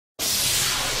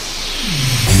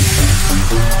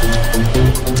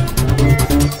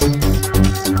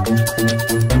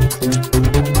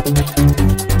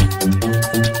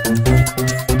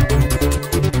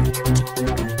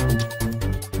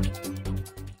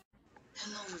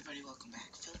everybody, welcome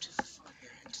back. phillip244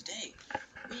 here, and today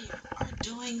we are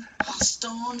doing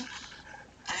HearthStone,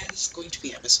 and it's going to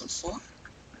be episode 4,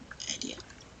 and yeah,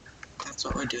 that's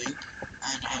what we're doing,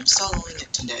 and I'm soloing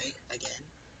it today, again,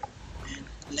 and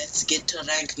let's get to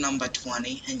rank number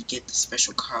 20 and get the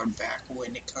special card back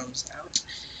when it comes out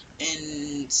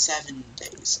in 7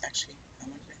 days, actually, how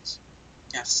many days?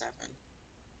 Yeah, 7,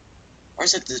 or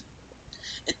is it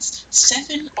it's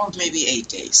 7 or maybe 8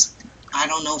 days, I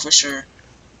don't know for sure.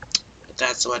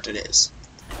 That's what it is.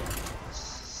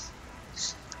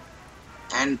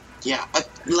 And yeah,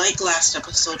 like last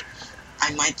episode,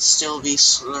 I might still be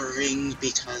slurring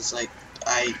because like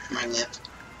my lip,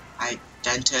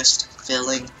 dentist,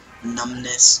 filling,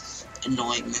 numbness,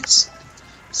 annoyingness.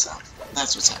 So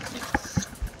that's what's happening.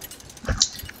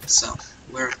 So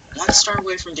we're 1 star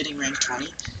away from getting rank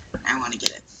 20. I want to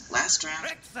get it. Last round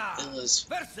it was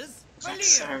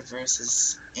Rexar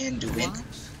versus Anduin.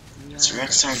 It's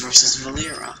Rexar versus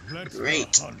Valera.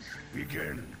 Great.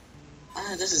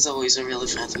 This is always a really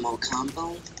fathomable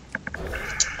combo.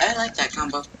 I like that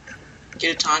combo.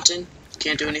 Get a taunted,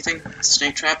 can't do anything.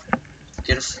 Snake trap,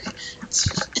 get a free.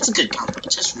 It's a good combo. It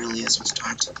just really is with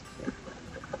taunt.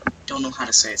 Don't know how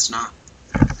to say it's not.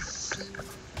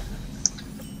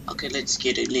 Okay, let's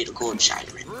get a little gold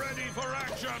shiner in.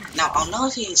 Now I'll know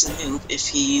if he's a noob if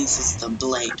he uses the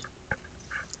blade.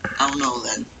 I'll know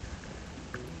then.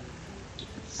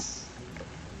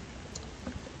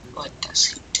 What does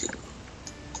he do?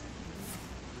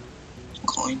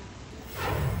 Coin.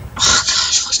 Oh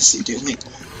gosh, what is he doing?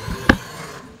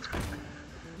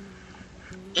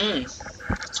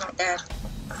 It's not bad.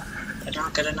 But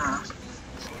not good enough.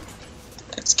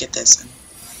 Let's get this in.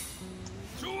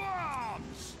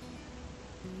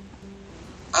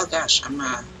 Oh gosh,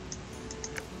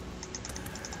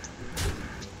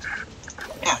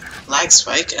 yeah, lag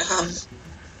spike,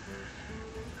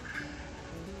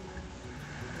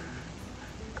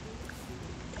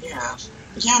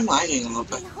 Yeah, I'm lagging a little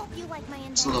bit.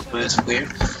 It's a little bit weird.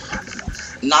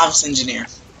 Novice engineer.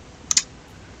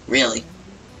 Really?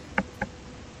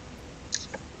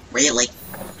 Really?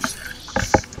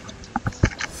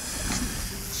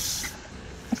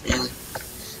 Really?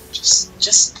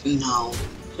 Just no.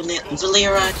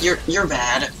 Valera, you're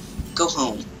bad. Go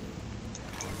home.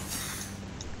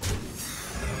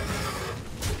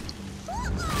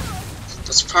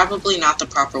 That's probably not the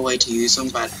proper way to use them,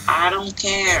 but I don't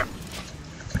care.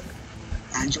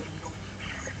 I don't know.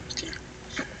 Okay.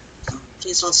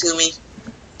 Please don't sue me.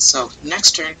 So,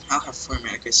 next turn, I'll have 4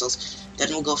 mana crystals. Then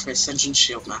we'll go for Ascension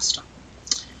Shield Master.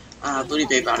 Booty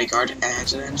Bay Bodyguard, and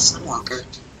then Sunwalker.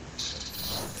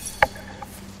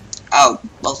 Oh,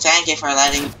 well thank you for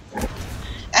letting...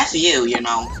 F you, you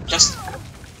know. Just...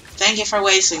 Thank you for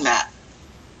wasting that.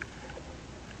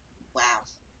 Wow.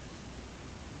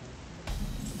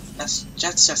 That's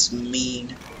just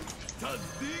mean.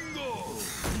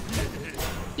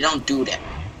 You don't do that.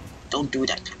 Don't do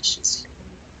that kind of shit.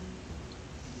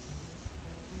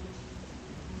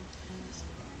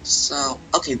 So,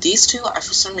 okay, these two, I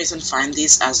for some reason find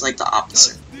these as like the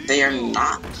opposite. They are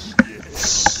not.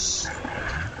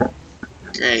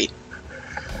 Great.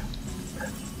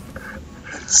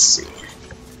 Let's see.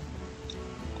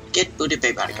 Get Booty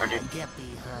Bay Bodyguard in.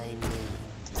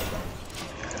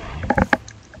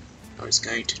 Oh, he's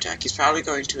going to attack. He's probably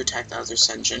going to attack the other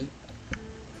Ascension.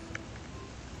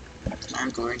 I'm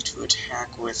going to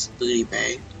attack with Booty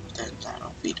Bay, then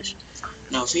that'll beat it.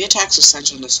 No, if he attacks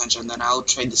Ascension, then I'll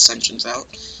trade the Ascensions out,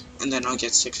 and then I'll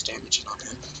get 6 damage on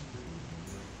him.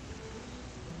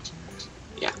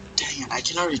 Yeah, dang it, I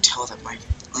can already tell that my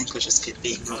language is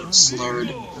being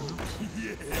slurred.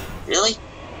 Really?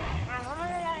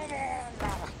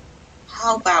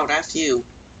 How about F you?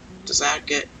 Is that a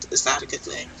good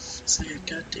thing?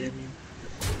 Goddamn you.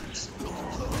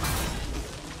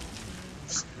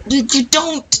 Dude, you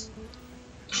don't!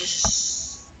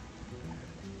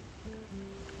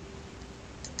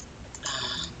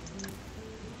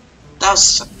 That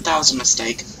was a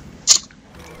mistake.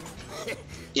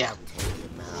 Yeah.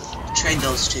 Trade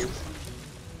those two.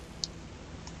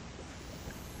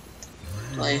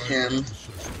 Play him.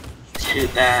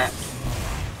 Shoot that.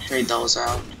 Trade those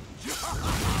out.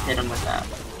 Hit him with that.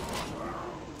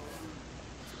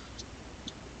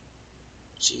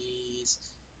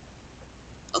 Jeez.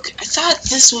 Okay, I thought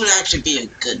this would actually be a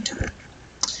good tool.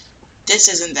 This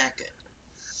isn't that good.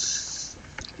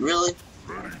 Really?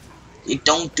 You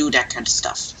don't do that kind of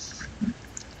stuff.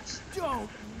 Don't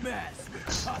mess with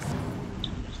custom.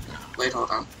 Wait, hold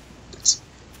on. Is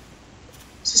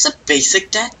this a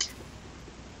basic deck?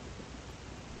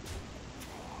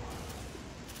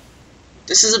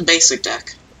 This is a basic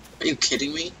deck. Are you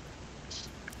kidding me?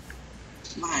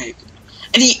 My...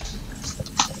 And he...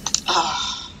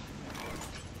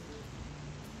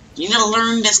 You need to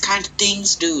learn this kind of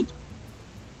things, dude.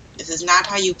 This is not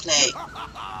how you play.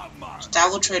 If that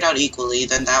will trade out equally,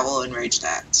 then that will enrage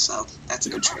that. So, that's a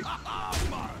good trade.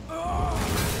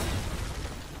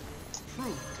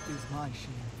 Truth is my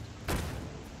shield.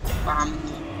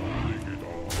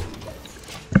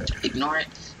 Ignore it.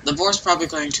 The board's probably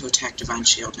going to attack Divine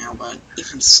Shield now, but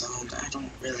even so, I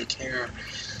don't really care.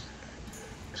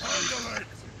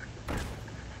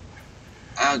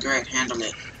 Oh, great, handle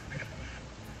it.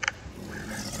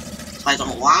 I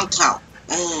don't want to.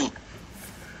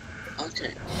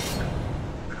 Okay.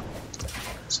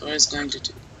 So what it's going to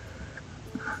do.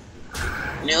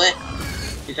 Knew it?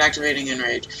 He's activating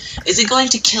Enrage. Is he going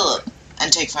to kill it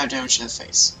and take 5 damage to the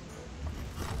face?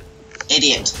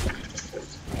 Idiot.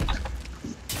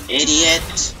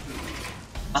 Idiot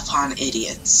upon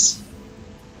idiots.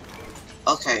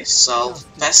 Okay, so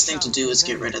best thing to do is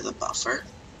get rid of the buffer.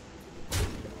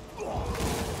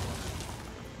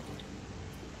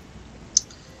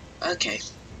 Okay,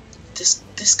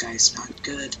 this guy's not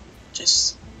good.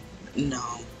 Just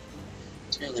no,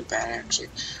 it's really bad actually.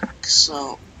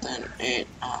 So then 8,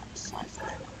 5.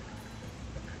 I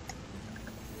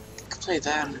could play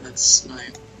that and then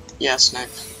snipe. Yeah, snipe.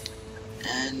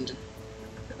 And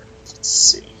let's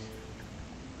see.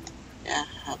 Yeah,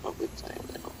 how about we play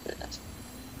a little bit of...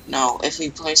 No, if we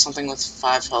play something with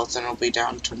 5 health, then it'll be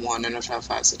down to 1 and it'll have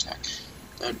 5's attack.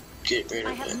 But get rid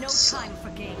of it. I have no time for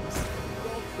games.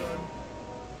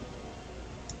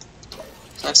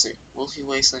 Let's see. Will he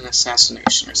waste an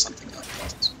assassination or something like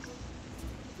that?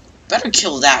 Better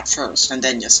kill that first and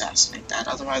then you assassinate that.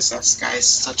 Otherwise, this guy is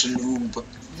such a noob.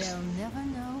 They'll never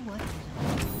know what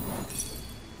hit.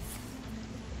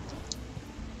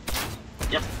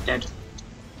 Yep, dead.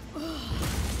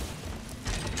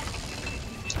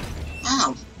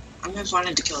 Oh, I just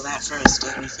wanted to kill that first,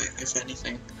 if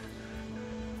anything.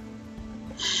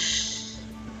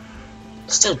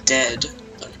 Still dead,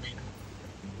 but I mean...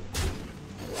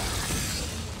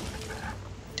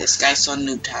 This guy's so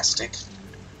noob-tastic.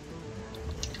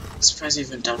 I'm surprised you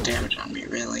even dealt damage on me,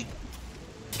 really.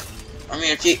 I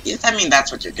mean,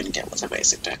 that's what you're gonna get with a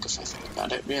basic deck, if I think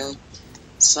about it, really.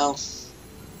 So...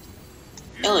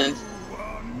 Illidan.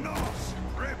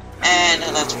 And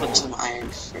let's put some Iron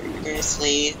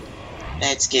Furiously.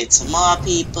 Let's get some more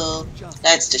people.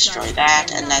 Let's destroy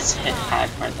that, and let's hit 5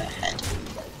 for the head.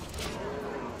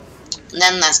 And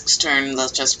then next turn,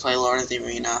 let's just play Lord of the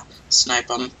Arena, snipe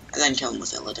him, and then kill him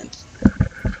with Illidan.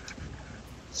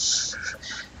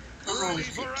 Oh my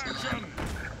god.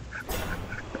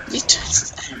 These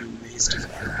turns, I'm amazed if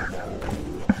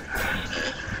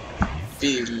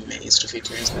be amazed if he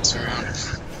turns this around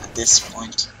at this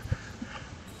point.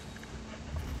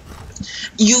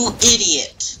 You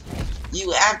idiot!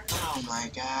 You oh my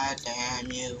god,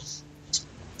 damn you.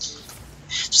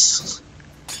 Absolutely.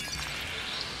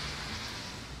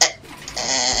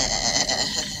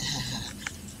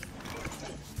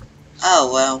 Oh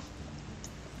well.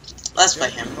 Let's play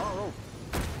him.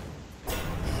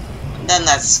 Then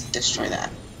let's destroy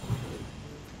that.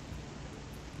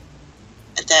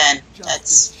 And then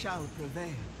let's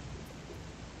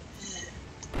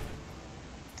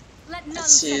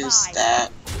use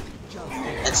that.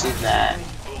 Let's use that.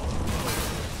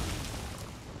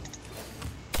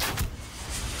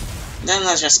 Then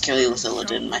let's just kill you with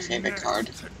Illidan, my favorite card.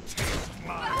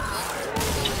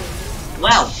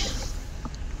 Well,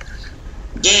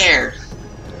 Gare.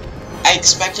 I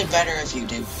expected better of you,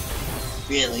 dude.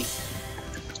 Really.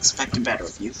 Expected better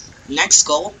of you. Next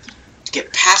goal, to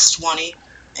get past 20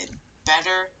 and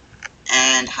better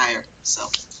and higher. So,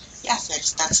 yeah,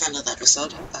 thanks. That's the end of the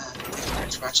episode.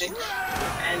 Thanks for watching.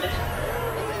 And,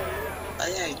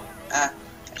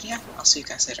 yeah, I'll see you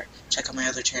guys later. Check out my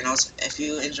other channels. If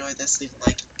you enjoyed this, leave a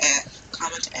like, and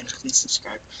comment, and please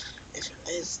subscribe.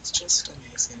 It's just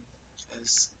amazing,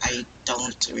 because I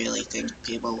don't really think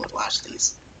people would watch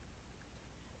these.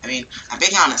 I mean, I'm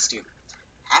being honest, dude.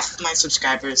 Half of my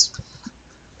subscribers,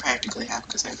 practically half,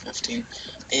 because I have 15,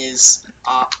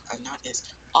 are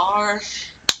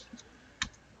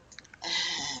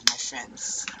my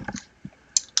friends.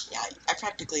 Yeah, I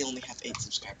practically only have 8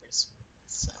 subscribers.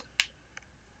 So,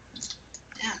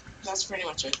 yeah, that's pretty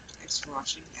much it. Thanks for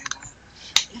watching, and,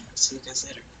 yeah, see you guys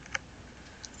later.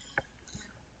 Yeah,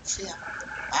 see ya.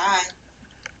 Bye!